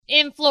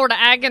In Florida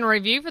Ag in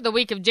Review for the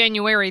week of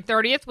January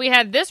 30th, we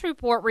had this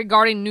report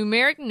regarding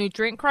numeric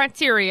nutrient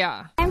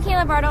criteria. I'm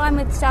Kayla Bartle. I'm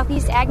with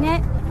Southeast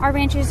AgNet. Our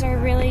ranchers are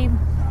really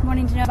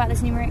wanting to know about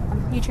this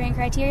numeric nutrient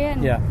criteria.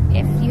 And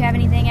if you have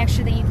anything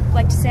extra that you'd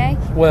like to say.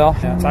 Well,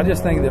 so I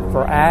just think that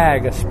for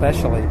ag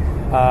especially,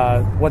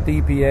 what the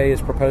EPA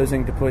is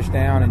proposing to push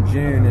down in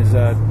June is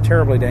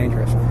terribly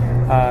dangerous.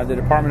 The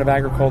Department of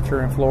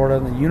Agriculture in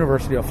Florida and the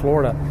University of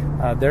Florida,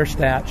 their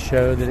stats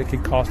show that it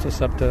could cost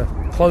us up to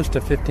close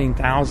to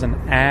 15,000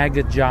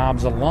 ag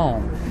jobs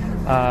alone,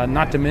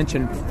 not to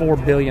mention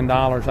 $4 billion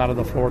out of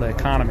the Florida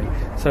economy.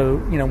 So,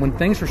 when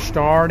things are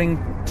starting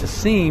to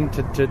seem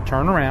to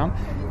turn around,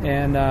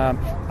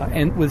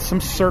 and with some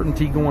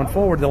certainty going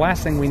forward, the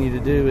last thing we need to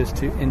do is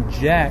to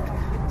inject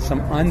some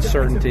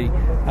uncertainty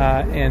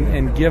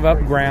and give up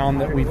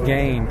ground that we've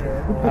gained.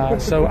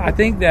 So I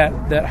think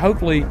that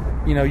hopefully,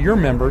 your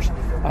members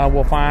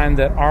will find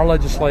that our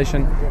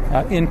legislation,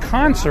 in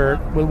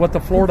concert with what the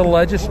Florida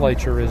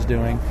legislature is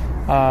doing,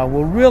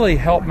 will really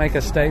help make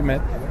a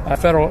statement,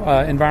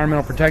 Federal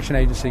Environmental Protection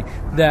Agency,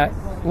 that,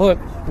 look,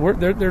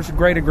 there's a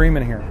great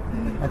agreement here.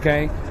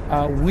 Okay,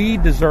 we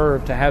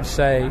deserve to have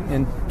say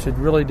into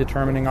really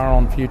determining our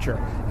own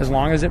future, as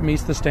long as it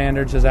meets the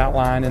standards as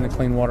outlined in the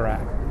Clean Water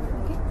Act.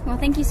 Okay. Well,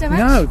 thank you so much.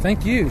 No,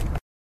 thank you.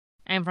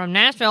 And from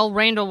Nashville,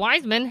 Randall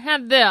Wiseman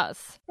had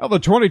this. Well, the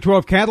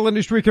 2012 Cattle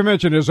Industry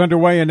Convention is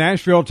underway in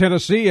Nashville,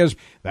 Tennessee, as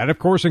that, of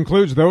course,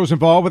 includes those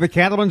involved with the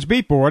Cattlemen's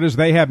Beef Board as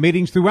they have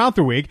meetings throughout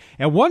the week.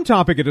 And one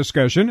topic of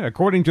discussion,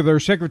 according to their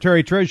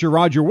Secretary-Treasurer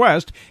Roger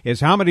West, is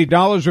how many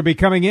dollars will be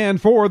coming in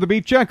for the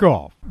beef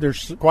checkoff.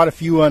 There's quite a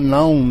few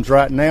unknowns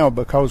right now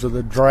because of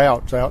the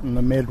droughts out in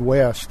the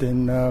Midwest.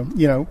 And,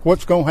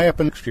 what's going to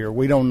happen next year?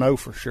 We don't know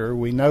for sure.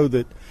 We know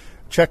that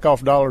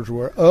checkoff dollars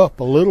were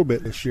up a little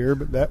bit this year,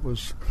 but that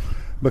was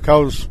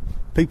because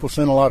people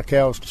sent a lot of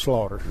cows to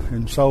slaughter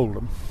and sold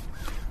them.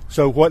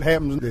 So what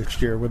happens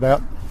this year?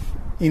 Without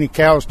any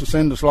cows to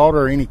send to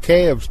slaughter or any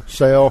calves to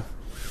sell,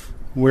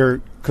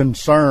 we're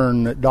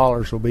concerned that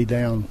dollars will be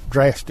down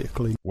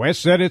drastically.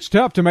 West said it's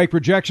tough to make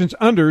projections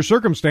under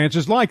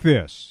circumstances like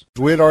this.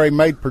 We had already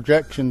made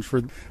projections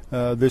for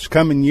this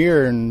coming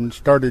year and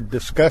started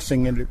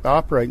discussing it at the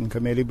operating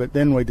committee, but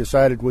then we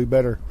decided we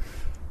better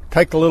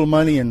take a little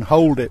money and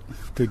hold it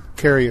to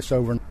carry us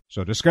over.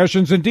 So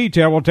discussions in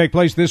detail will take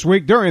place this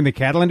week during the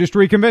Cattle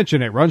Industry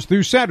Convention. It runs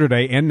through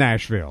Saturday in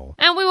Nashville.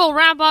 And we will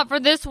wrap up for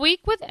this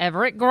week with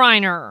Everett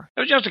Griner. It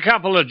was just a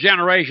couple of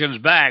generations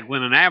back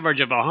when an average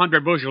of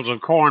 100 bushels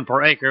of corn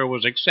per acre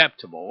was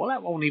acceptable. Well,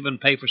 that won't even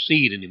pay for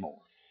seed anymore.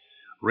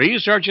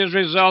 Research has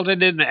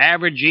resulted in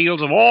average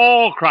yields of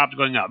all crops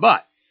going up,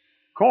 but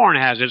corn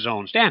has its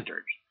own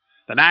standards.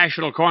 The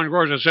National Corn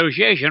Growers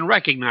Association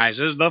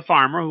recognizes the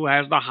farmer who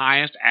has the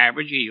highest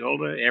average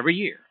yield every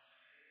year.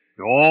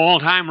 The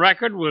all-time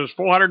record was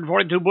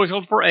 442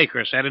 bushels per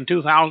acre set in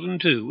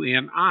 2002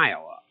 in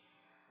Iowa.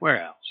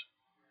 Where else?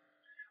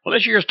 Well,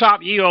 this year's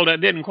top yield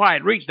didn't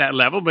quite reach that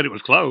level, but it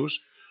was close.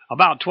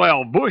 About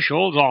 12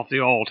 bushels off the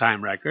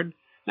all-time record.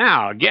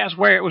 Now, guess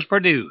where it was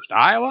produced?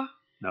 Iowa?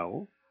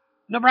 No.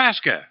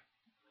 Nebraska?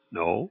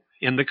 No.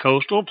 In the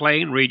coastal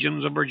plain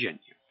regions of Virginia.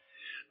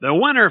 The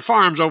winner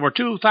farms over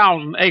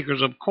 2,000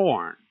 acres of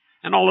corn,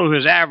 and although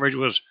his average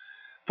was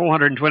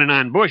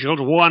 429 bushels,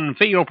 one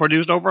field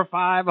produced over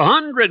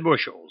 500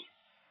 bushels.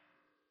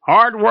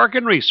 Hard work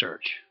and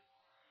research.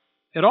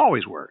 It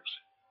always works.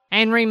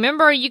 And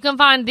remember, you can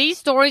find these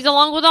stories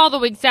along with all the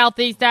week's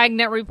Southeast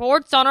AgNet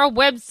reports on our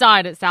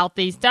website at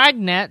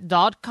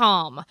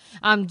southeastagnet.com.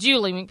 I'm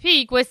Julie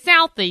McPeak with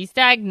Southeast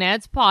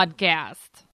AgNet's podcast.